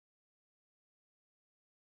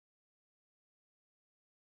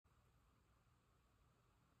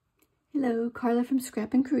Hello, Carla from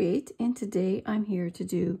Scrap and Create, and today I'm here to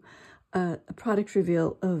do a product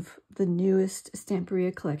reveal of the newest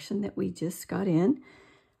Stamperia collection that we just got in.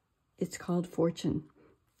 It's called Fortune.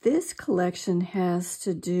 This collection has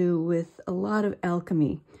to do with a lot of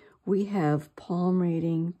alchemy. We have palm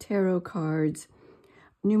reading, tarot cards,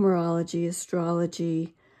 numerology,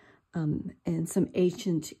 astrology, and some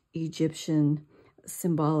ancient Egyptian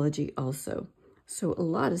symbology also. So a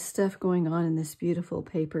lot of stuff going on in this beautiful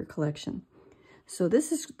paper collection. So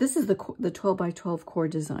this is the 12 by 12 core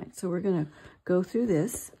design. So we're going to go through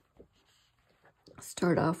this.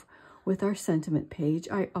 Start off with our sentiment page.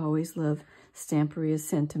 I always love Stamperia's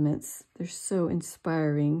sentiments. They're so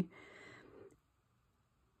inspiring.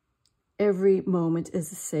 Every moment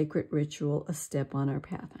is a sacred ritual, a step on our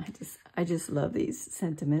path. I just love these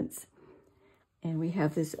sentiments. And we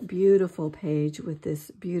have this beautiful page with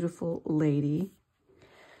this beautiful lady.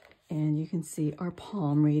 And you can see our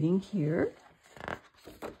palm reading here.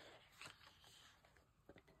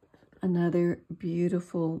 Another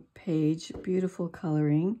beautiful page, beautiful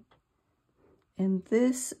coloring. And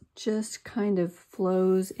this just kind of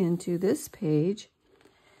flows into this page.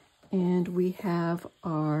 And we have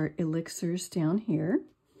our elixirs down here,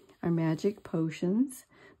 our magic potions.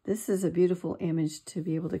 This is a beautiful image to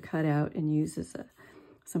be able to cut out and use as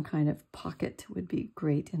some kind of pocket. Would be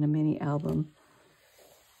great in a mini album.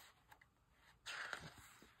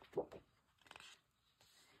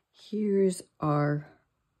 Here's our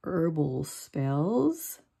herbal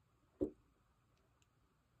spells.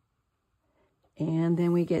 And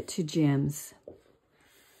then we get to gems.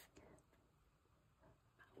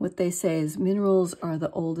 What they say is minerals are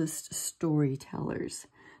the oldest storytellers.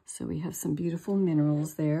 So we have some beautiful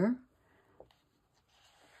minerals there.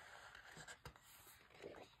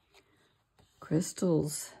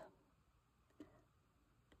 Crystals.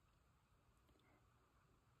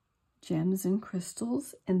 Gems and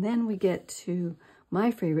crystals. And then we get to my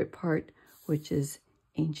favorite part, which is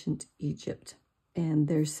ancient Egypt and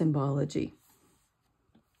their symbology.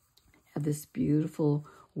 Have this beautiful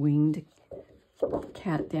winged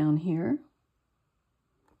cat down here.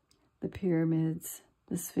 The pyramids,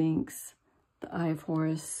 the Sphinx, the Eye of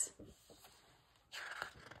Horus.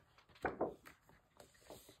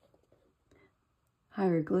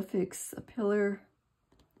 Hieroglyphics, a pillar.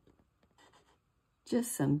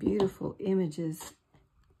 Just some beautiful images.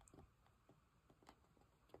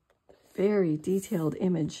 Very detailed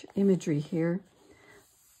imagery here.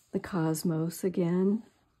 The cosmos again.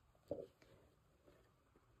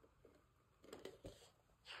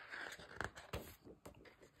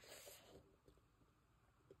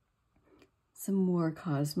 Some more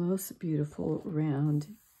cosmos, beautiful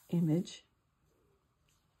round image.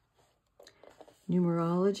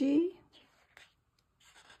 Numerology.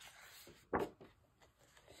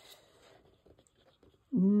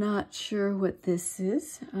 Not sure what this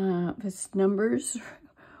is. If it's numbers,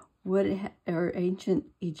 what are ancient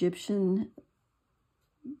Egyptian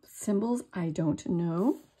symbols? I don't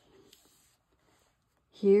know.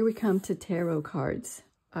 Here we come to tarot cards.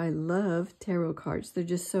 I love tarot cards. They're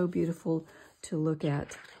just so beautiful to look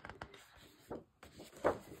at.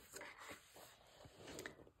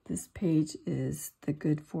 This page is the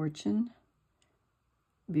Good Fortune.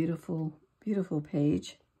 Beautiful, beautiful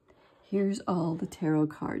page. Here's all the tarot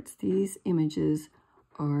cards. These images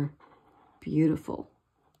are beautiful.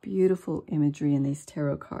 Beautiful imagery in these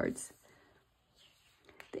tarot cards.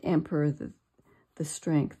 The Emperor, the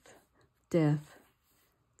Strength, Death,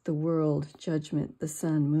 the World, Judgment, the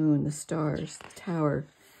Sun, Moon, the Stars, the Tower.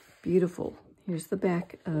 Beautiful. Here's the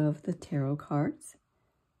back of the tarot cards.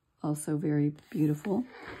 Also very beautiful.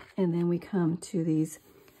 And then we come to these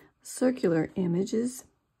circular images.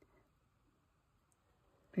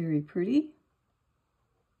 Very pretty.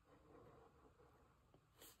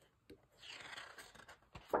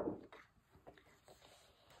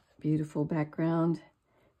 Beautiful background.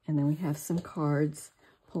 And then we have some cards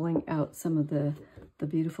pulling out some of the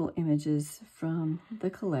beautiful images from the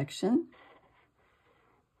collection.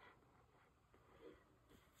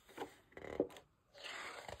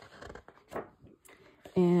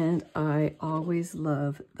 And I always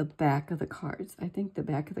love the back of the cards. I think the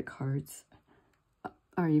back of the cards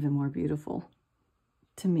are even more beautiful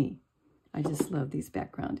to me. I just love these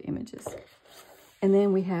background images. And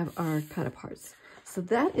then we have our cut-aparts. So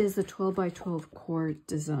that is the 12 by 12 core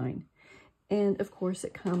design. And of course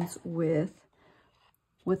it comes with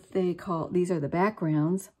what they call, these are the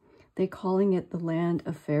backgrounds, they're calling it the land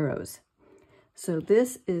of pharaohs. So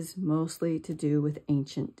this is mostly to do with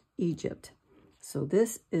ancient Egypt. So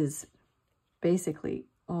this is basically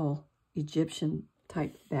all Egyptian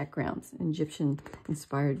type backgrounds,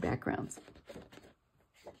 Egyptian-inspired backgrounds.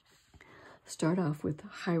 Start off with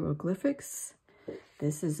hieroglyphics.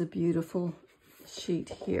 This is a beautiful sheet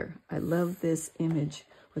here. I love this image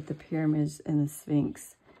with the pyramids and the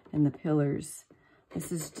Sphinx and the pillars.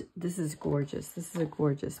 This is gorgeous. This is a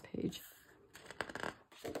gorgeous page.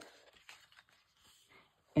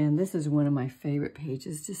 And this is one of my favorite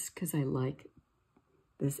pages just because I like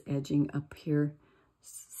this edging up here.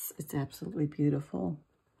 It's absolutely beautiful.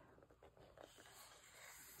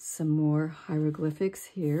 Some more hieroglyphics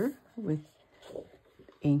here with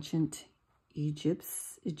ancient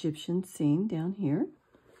Egyptian scene down here.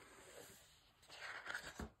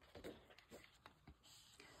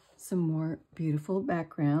 Some more beautiful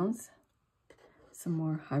backgrounds. Some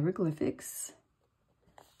more hieroglyphics.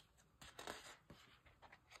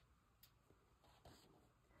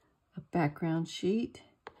 A background sheet.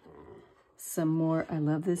 Some more, I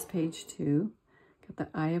love this page too. Got the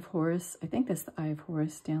Eye of Horus. I think that's the Eye of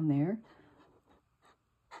Horus down there.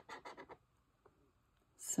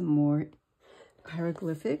 Some more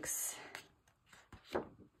hieroglyphics.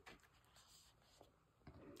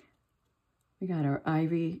 We got our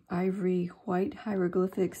ivory white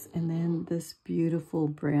hieroglyphics, and then this beautiful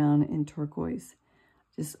brown and turquoise.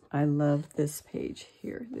 I love this page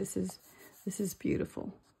here. This is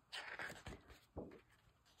beautiful.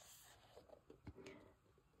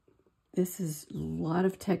 This is a lot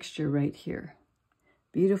of texture right here.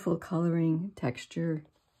 Beautiful coloring, texture,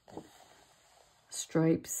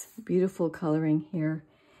 stripes, beautiful coloring here.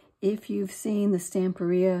 If you've seen the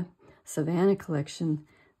Stamperia Savannah collection,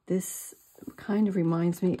 this kind of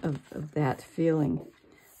reminds me of that feeling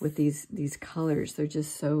with these colors. They're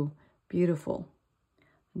just so beautiful.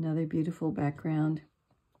 Another beautiful background.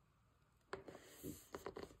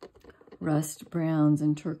 Rust browns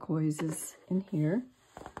and turquoises in here.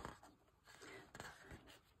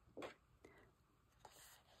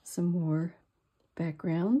 Some more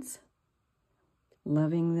backgrounds.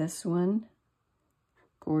 Loving this one.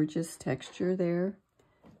 Gorgeous texture there.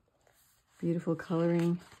 Beautiful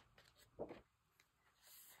coloring.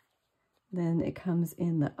 Then it comes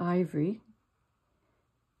in the ivory,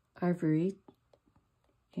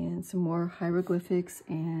 and some more hieroglyphics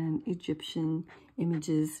and Egyptian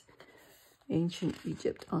images, ancient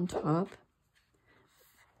Egypt on top.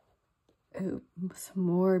 Oh, some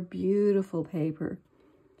more beautiful paper.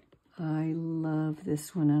 I love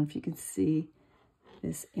this one. I don't know if you can see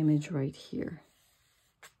this image right here.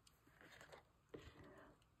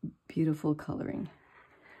 Beautiful coloring.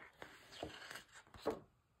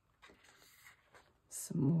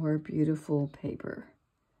 Some more beautiful paper.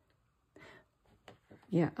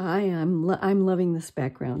 Yeah, I'm loving this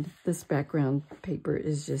background. This background paper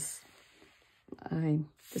is just, I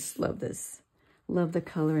just love this. Love the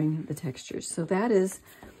coloring, the textures. So that is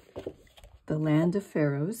the Land of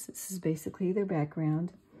Pharaohs. This is basically their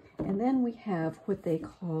background. And then we have what they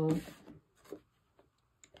call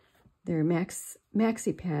their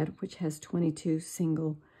maxi pad, which has 22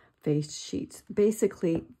 single-faced sheets.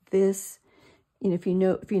 Basically, this, if you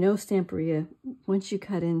know Stamperia, once you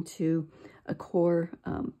cut into a core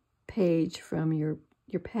page from your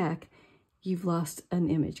pack, you've lost an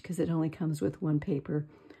image because it only comes with one paper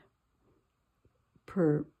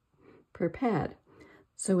per pad.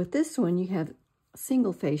 So with this one, you have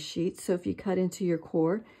single face sheets. So if you cut into your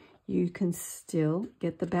core, you can still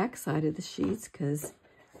get the back side of the sheets because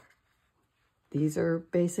these are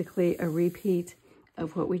basically a repeat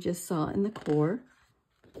of what we just saw in the core.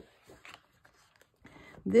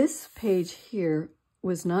 This page here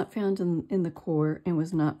was not found in the core and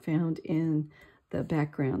was not found in the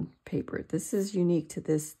background paper. This is unique to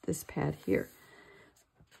this pad here.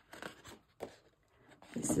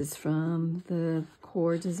 This is from the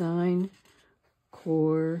core design,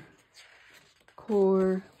 the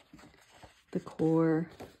core.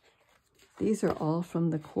 These are all from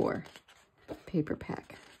the core paper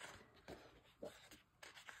pack.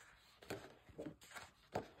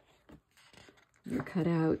 Your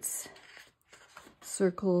cutouts,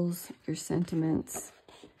 circles, your sentiments,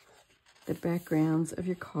 the backgrounds of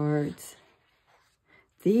your cards.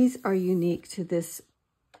 These are unique to this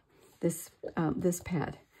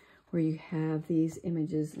pad, where you have these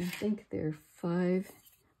images. And I think they're 5.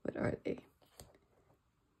 What are they?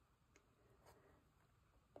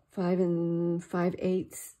 5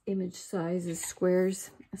 5/8 image sizes,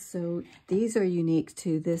 squares. So these are unique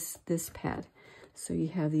to this pad. So you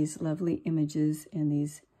have these lovely images and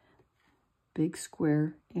these big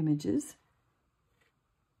square images.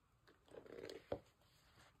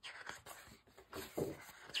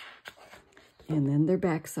 And then their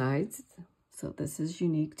back sides. So this is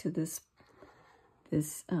unique to this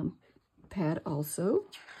this pad also.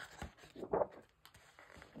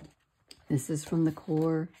 This is from the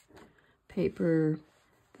core paper.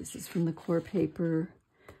 This is from the core paper.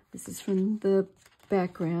 This is from the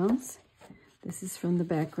backgrounds. This is from the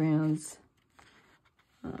backgrounds.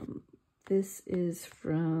 This is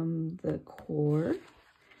from the core.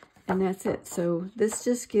 And that's it. So this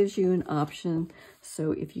just gives you an option.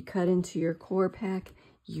 So if you cut into your core pack,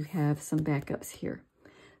 you have some backups here.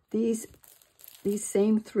 These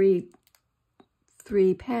same three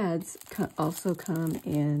pads also come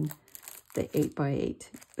in the 8x8.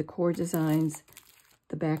 The core designs,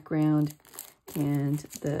 the background, and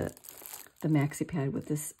the maxi pad with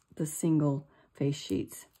the single face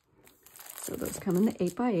sheets. So those come in the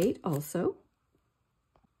 8x8 also.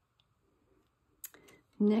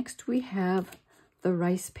 Next we have the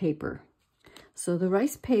rice paper. So the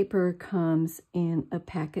rice paper comes in a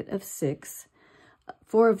packet of 6.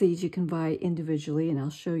 4 of these you can buy individually, and I'll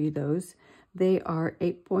show you those. They are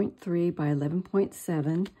 8.3 by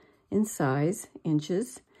 11.7 in size,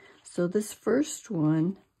 inches. So this first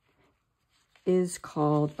one is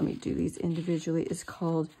called, let me do these individually, is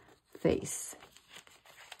called Face.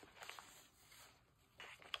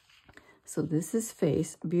 So this is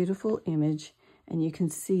Face, beautiful image, and you can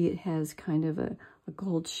see it has kind of a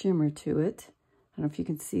gold shimmer to it. I don't know if you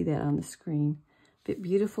can see that on the screen, but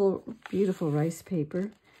beautiful, beautiful rice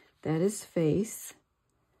paper. That is Face.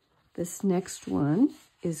 This next one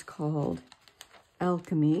is called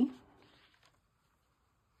Alchemy.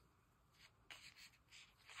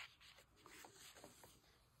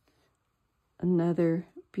 Another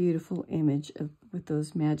beautiful image with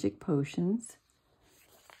those magic potions.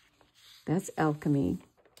 That's Alchemy.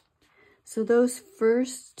 So those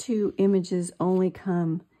first 2 images only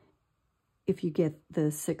come if you get the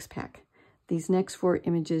 6-pack. These next 4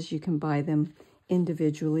 images, you can buy them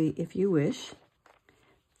individually if you wish.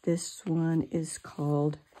 This one is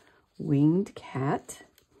called Winged Cat.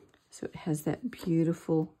 So it has that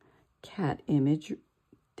beautiful cat image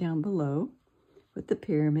down below with the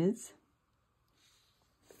pyramids.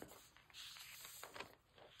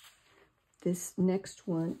 This next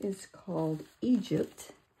one is called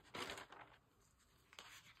Egypt.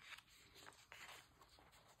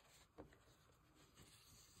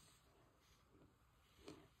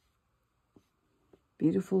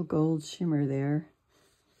 Beautiful gold shimmer there.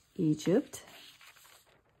 Egypt.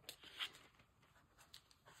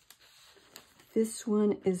 This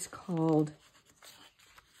one is called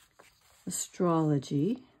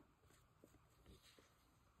Astrology.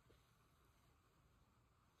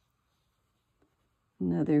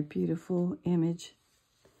 Another beautiful image.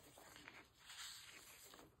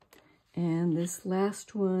 And this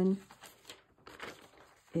last one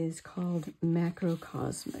is called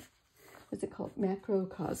Macrocosmic. What's it called?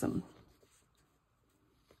 Macrocosm.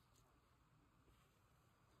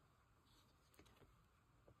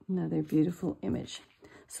 Another beautiful image.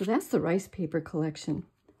 So that's the rice paper collection.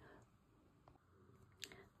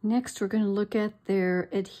 Next, we're going to look at their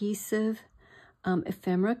adhesive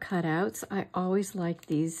ephemera cutouts. I always like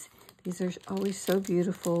these. These are always so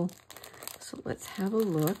beautiful. So let's have a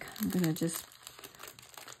look. I'm going to just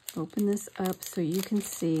open this up so you can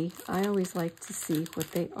see. I always like to see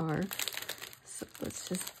what they are. So let's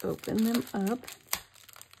just open them up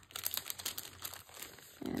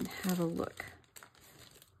and have a look.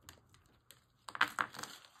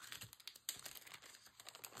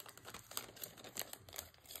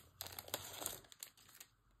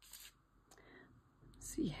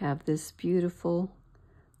 So you have this beautiful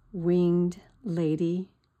winged lady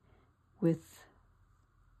with,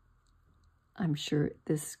 I'm sure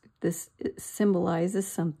this symbolizes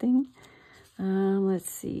something. Let's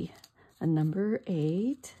see, a number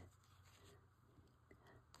 8,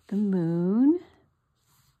 the moon,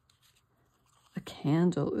 a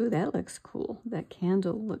candle. Ooh, that looks cool. That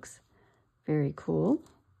candle looks very cool.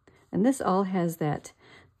 And this all has that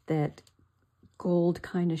gold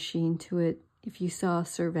kind of sheen to it. If you saw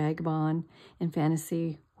Sir Vagabond in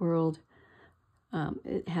Fantasy World,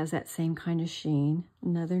 it has that same kind of sheen.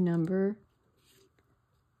 Another number,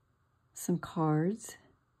 some cards.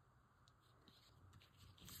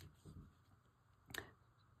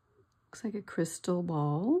 Looks like a crystal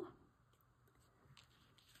ball.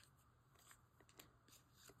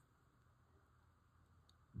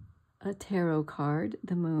 A tarot card,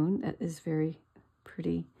 the moon, that is very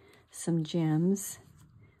pretty. Some gems.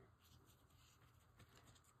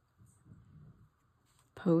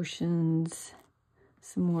 Potions,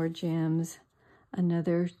 some more gems,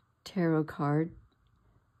 another tarot card.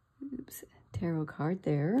 Oops, tarot card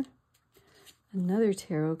there. Another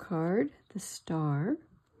tarot card, the star,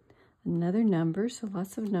 Another number, so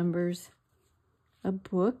lots of numbers. A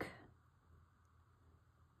book.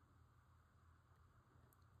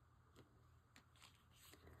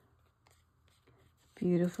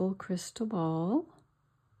 Beautiful crystal ball.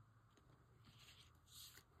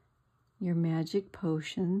 Your magic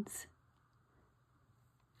potions.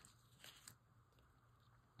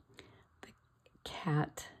 The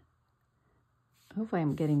cat. Hopefully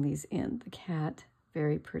I'm getting these in. The cat,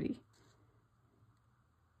 very pretty.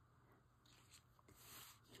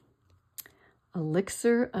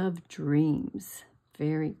 Elixir of Dreams,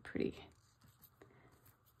 very pretty.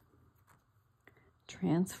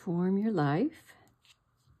 Transform your life.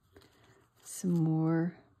 Some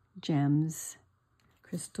more gems,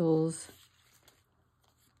 crystals.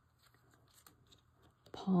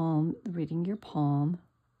 Palm, reading your palm.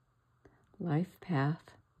 Life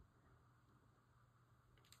path.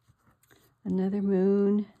 Another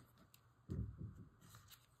moon.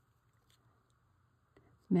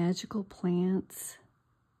 Magical plants.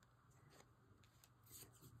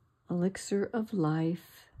 Elixir of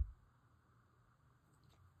life.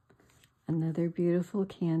 Another beautiful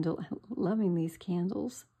candle. I'm loving these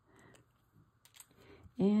candles.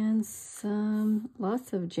 And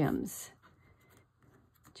lots of gems.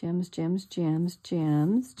 Gems, gems, gems,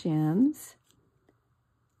 gems, gems.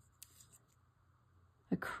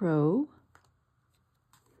 A crow.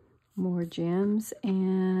 More gems,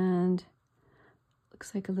 and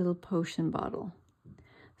looks like a little potion bottle.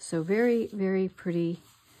 So very, very pretty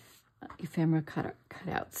ephemera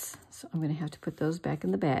cutouts. So I'm going to have to put those back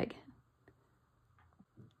in the bag.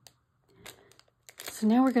 So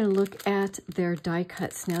now we're going to look at their die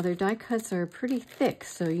cuts. Now their die cuts are pretty thick,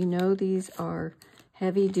 so you know these are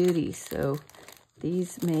heavy duty. So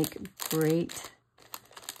these make great,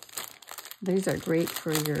 these are great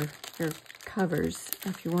for your covers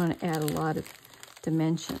if you want to add a lot of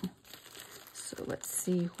dimension. So let's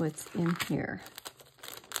see what's in here.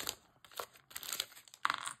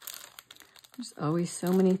 There's always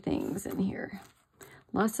so many things in here.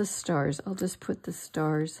 Lots of stars. I'll just put the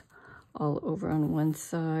stars all over on one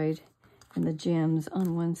side and the gems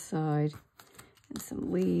on one side, and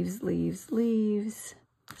some leaves, leaves, leaves,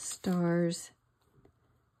 stars.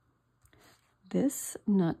 This,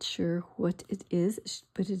 not sure what it is,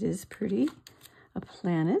 but it is pretty. A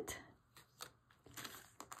planet,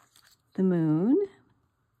 the moon,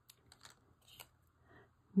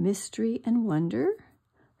 mystery and wonder.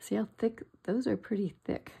 See how thick? Those are pretty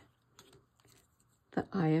thick. The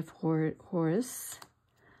Eye of Horus.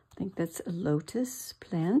 I think that's a lotus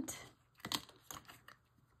plant.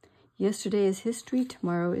 Yesterday is history,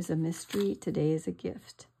 tomorrow is a mystery, today is a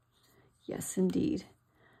gift. Yes, indeed.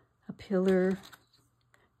 A pillar,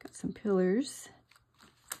 got some pillars.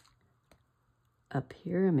 A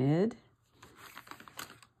pyramid.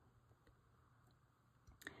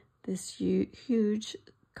 This huge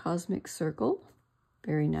cosmic circle,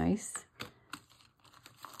 very nice.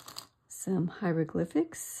 Some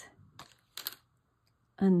hieroglyphics.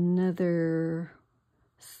 Another,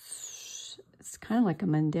 it's kind of like a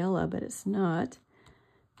mandala, but it's not.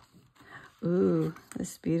 Ooh,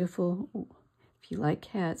 this beautiful, if you like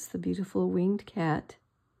cats, the beautiful winged cat.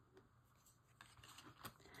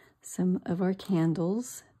 Some of our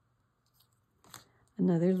candles.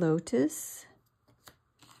 Another lotus.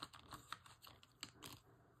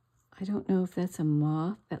 I don't know if that's a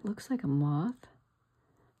moth. That looks like a moth.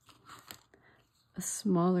 A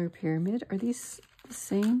smaller pyramid. Are these the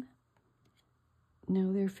same?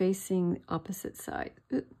 No, they're facing the opposite side.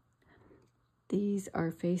 Ooh. These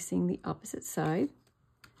are facing the opposite side.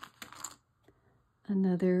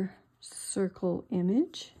 Another circle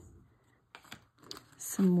image.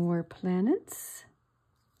 Some more planets.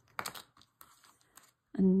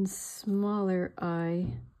 And smaller eye.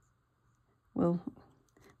 Well,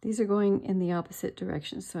 these are going in the opposite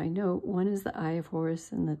direction. So I know one is the Eye of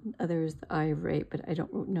Horus and the other is the Eye of Ra, but I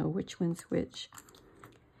don't know which one's which.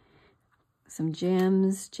 Some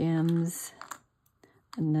gems, gems.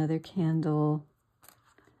 Another candle.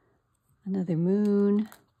 Another moon.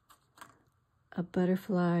 A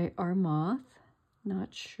butterfly or moth.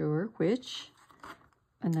 Not sure which.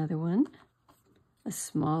 Another one. A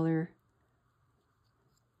smaller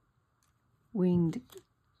winged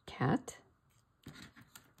cat.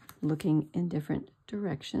 Looking in different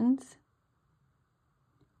directions.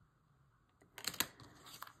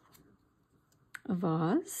 A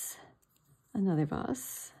vase, another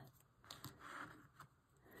vase.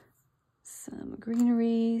 Some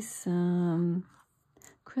greenery, some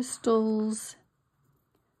crystals,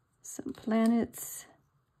 some planets,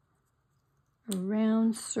 a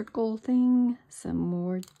round circle thing, some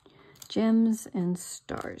more gems and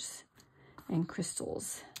stars. and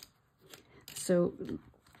crystals. So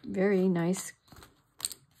very nice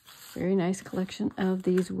collection of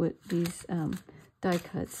these die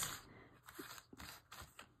cuts.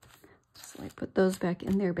 So I put those back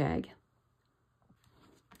in their bag.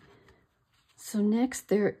 So next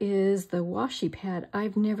there is the washi pad.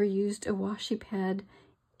 I've never used a washi pad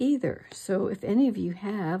either. So if any of you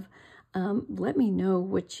have, let me know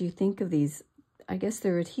what you think of these. I guess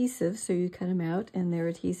they're adhesive, so you cut them out and they're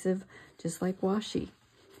adhesive just like washi.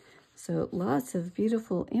 So lots of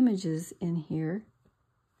beautiful images in here.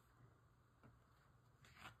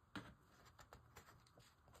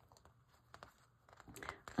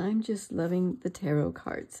 I'm just loving the tarot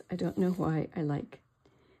cards. I don't know why I like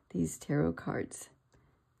these tarot cards.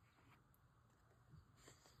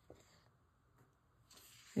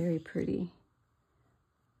 Very pretty.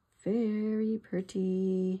 Very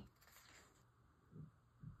pretty.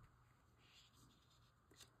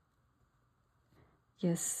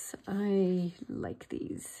 Yes, I like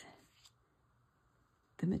these.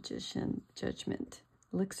 The Magician, Judgment,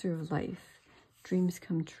 Elixir of Life, Dreams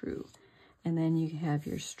Come True. And then you have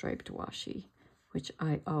your striped washi, which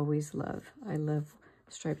I always love. I love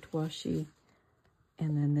striped washi.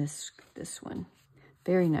 And then this one.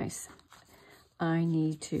 Very nice. I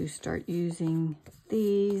need to start using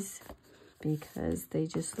these because they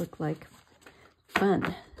just look like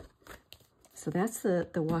fun. So that's the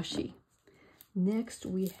washi. Next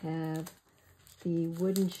we have the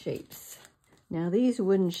wooden shapes. Now these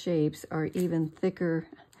wooden shapes are even thicker.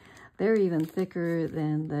 They're even thicker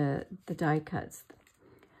than the die cuts.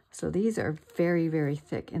 So these are very, very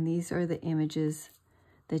thick. And these are the images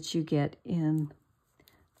that you get in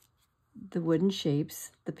the wooden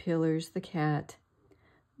shapes, the pillars, the cat,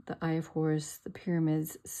 the Eye of Horus, the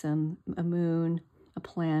pyramids, a moon, a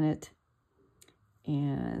planet,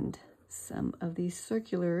 and some of these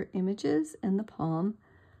circular images and the palm.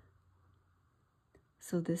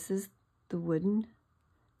 So this is the wooden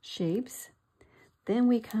shapes. Then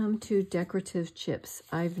we come to decorative chips.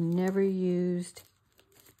 I've never used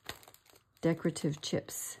decorative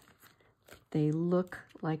chips. They look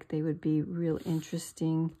like they would be real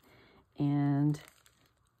interesting, and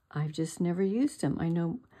I've just never used them. I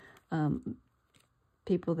know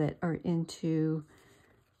people that are into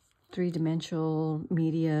three-dimensional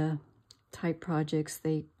media type projects,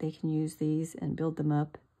 they can use these and build them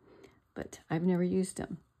up, but I've never used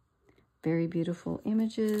them. Very beautiful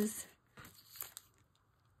images.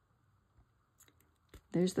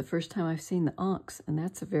 There's the first time I've seen the Ankhs, and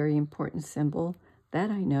that's a very important symbol.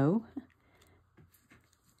 That I know.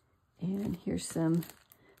 And here's some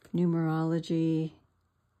numerology.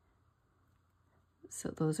 So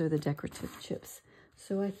those are the decorative chips.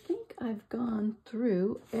 So I think I've gone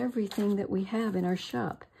through everything that we have in our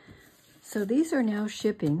shop. So these are now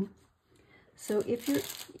shipping. So if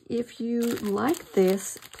you like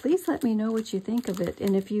this, please let me know what you think of it.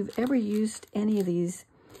 And if you've ever used any of these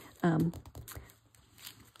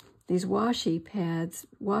washi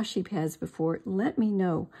pads before, let me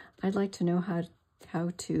know. I'd like to know how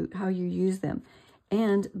you use them.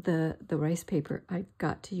 And the rice paper, I've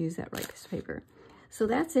got to use that rice paper. So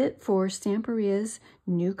that's it for Stamperia's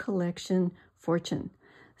new collection, Fortune.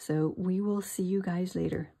 So we will see you guys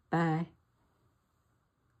later. Bye.